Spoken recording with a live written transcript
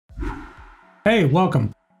Hey,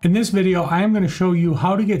 welcome. In this video, I am going to show you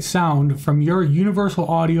how to get sound from your Universal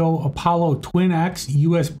Audio Apollo Twin X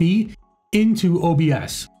USB into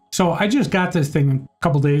OBS. So I just got this thing a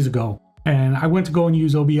couple days ago, and I went to go and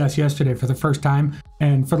use OBS yesterday for the first time,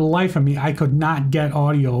 and for the life of me, I could not get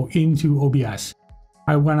audio into OBS.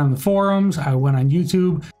 I went on the forums, I went on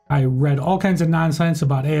YouTube, I read all kinds of nonsense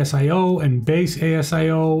about ASIO and base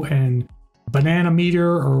ASIO and banana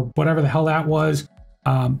meter or whatever the hell that was.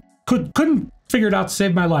 Couldn't figure it out to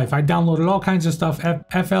save my life. I downloaded all kinds of stuff,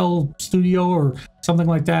 FL Studio or something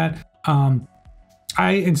like that. I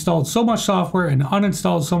installed so much software and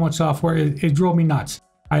uninstalled so much software, it drove me nuts.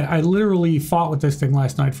 I literally fought with this thing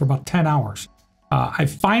last night for about 10 hours. I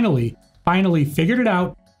finally figured it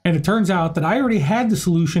out, and it turns out that I already had the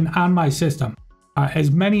solution on my system.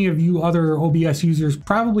 As many of you other OBS users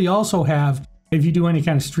probably also have if you do any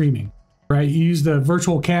kind of streaming, right? You use the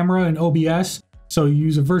virtual camera in OBS. So you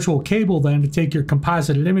use a virtual cable then to take your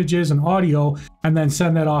composited images and audio and then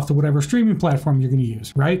send that off to whatever streaming platform you're going to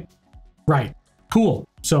use, right? Right. Cool.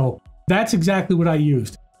 So that's exactly what I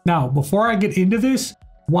used. Now, before I get into this,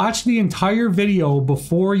 watch the entire video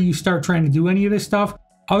before you start trying to do any of this stuff.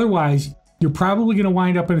 Otherwise, you're probably going to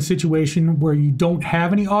wind up in a situation where you don't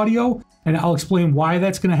have any audio, and I'll explain why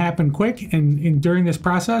that's going to happen quick and during this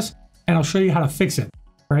process, and I'll show you how to fix it,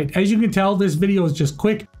 right? As you can tell, this video is just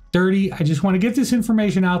quick, dirty. I just want to get this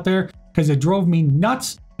information out there because it drove me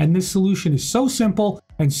nuts, and this solution is so simple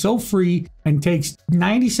and so free and takes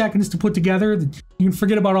 90 seconds to put together that you can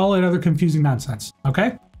forget about all that other confusing nonsense.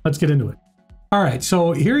 Okay, let's get into it. All right,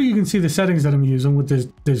 so here you can see the settings that I'm using with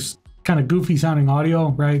this kind of goofy sounding audio,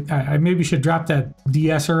 right? I maybe should drop that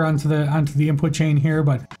de-esser onto the input chain here,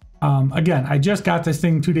 but again, I just got this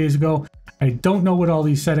thing 2 days ago. I don't know what all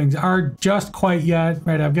these settings are just quite yet,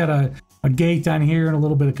 right? I've got a gate on here and a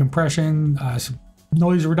little bit of compression, some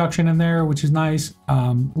noise reduction in there, which is nice.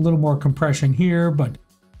 A little more compression here, but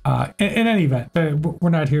in any event, we're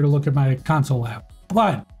not here to look at my console app.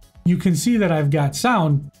 But you can see that I've got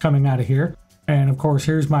sound coming out of here. And of course,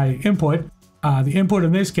 here's my input. The input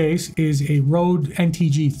in this case is a Rode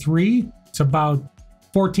NTG3. It's about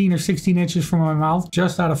 14 or 16 inches from my mouth,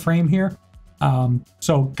 just out of frame here.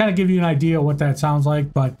 So kind of give you an idea what that sounds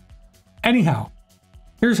like. But anyhow,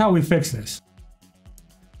 here's how we fix this.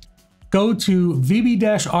 Go to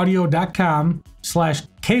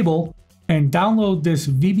vb-audio.com/cable and download this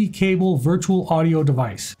VB Cable virtual audio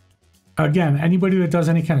device. Again, anybody that does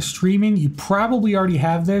any kind of streaming, you probably already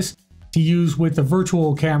have this to use with the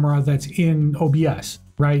virtual camera that's in OBS,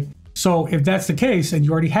 right? So if that's the case and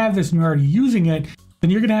you already have this and you're already using it,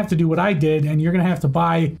 then you're gonna have to do what I did, and you're gonna have to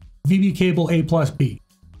buy VB Cable A+B,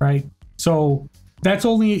 right? So that's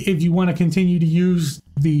only if you want to continue to use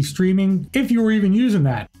the streaming, if you were even using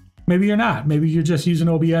that. Maybe you're not. Maybe you're just using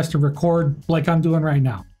OBS to record like I'm doing right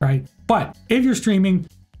now, right? But if you're streaming,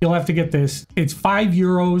 you'll have to get this. It's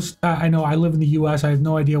 €5. I know I live in the US. I have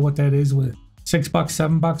no idea what that is with $6,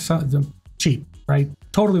 $7, cheap, right?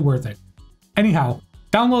 Totally worth it. Anyhow,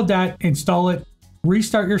 download that, install it,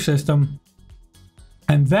 restart your system,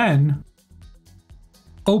 and then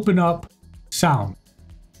open up sound.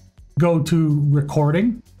 Go to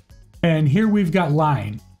recording, and here we've got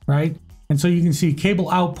line, right? And so you can see cable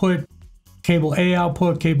output, cable A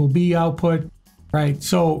output, cable B output, right?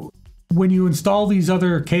 So when you install these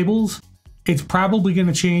other cables, it's probably going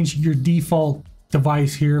to change your default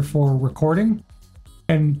device here for recording.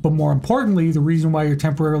 But more importantly, the reason why you're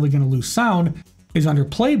temporarily going to lose sound is under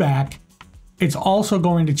playback. It's also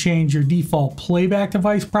going to change your default playback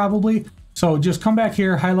device probably. So just come back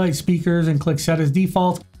here, highlight speakers, and click set as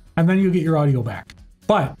default, and then you'll get your audio back.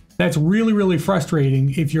 But that's really, really frustrating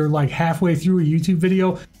if you're like halfway through a YouTube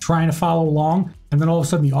video trying to follow along, and then all of a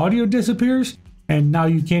sudden the audio disappears, and now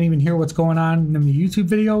you can't even hear what's going on in the YouTube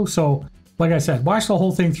video. So like I said, watch the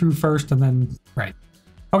whole thing through first, and then, right.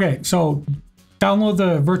 Okay, so download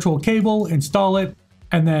the virtual cable, install it,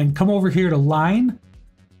 and then come over here to line,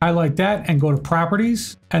 highlight that, and go to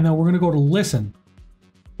properties, and then we're gonna go to listen.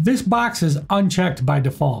 This box is unchecked by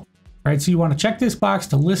default, right? So you want to check this box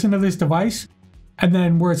to listen to this device, and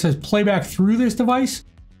then where it says playback through this device,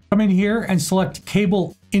 come in here and select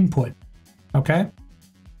cable input, okay?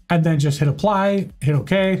 And then just hit apply, hit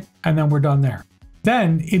okay, and then we're done there.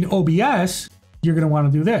 Then in OBS, you're going to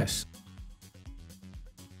want to do this.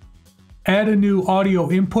 Add a new audio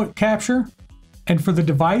input capture, and for the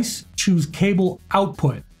device, choose cable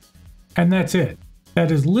output, and that's it.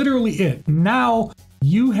 That is literally it. Now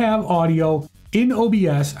you have audio in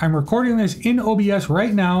OBS. I'm recording this in OBS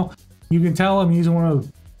right now. You can tell I'm using one of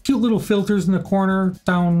the cute little filters in the corner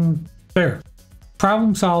down there.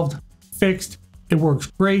 Problem solved, fixed. It works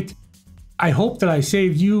great. I hope that I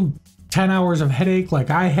saved you 10 hours of headache like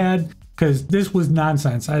I had, because this was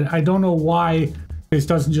nonsense. I don't know why this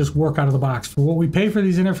doesn't just work out of the box. For what we pay for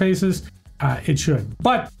these interfaces, it should.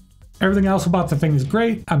 But everything else about the thing is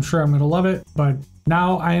great. I'm sure I'm going to love it. But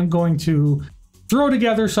now I am going to throw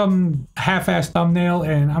together some half-assed thumbnail,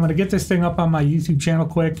 and I'm going to get this thing up on my YouTube channel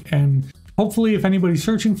quick. And hopefully if anybody's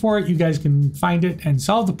searching for it, you guys can find it and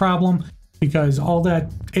solve the problem, because all that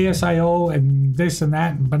ASIO and this and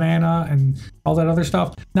that and banana and all that other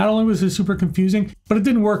stuff, not only was it super confusing, but it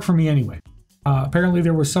didn't work for me anyway. Apparently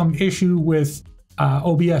there was some issue with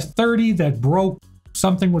OBS 30 that broke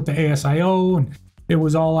something with the ASIO, and it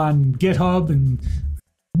was all on GitHub and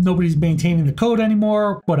nobody's maintaining the code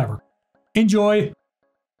anymore. Whatever. Enjoy.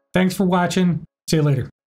 Thanks for watching. See you later.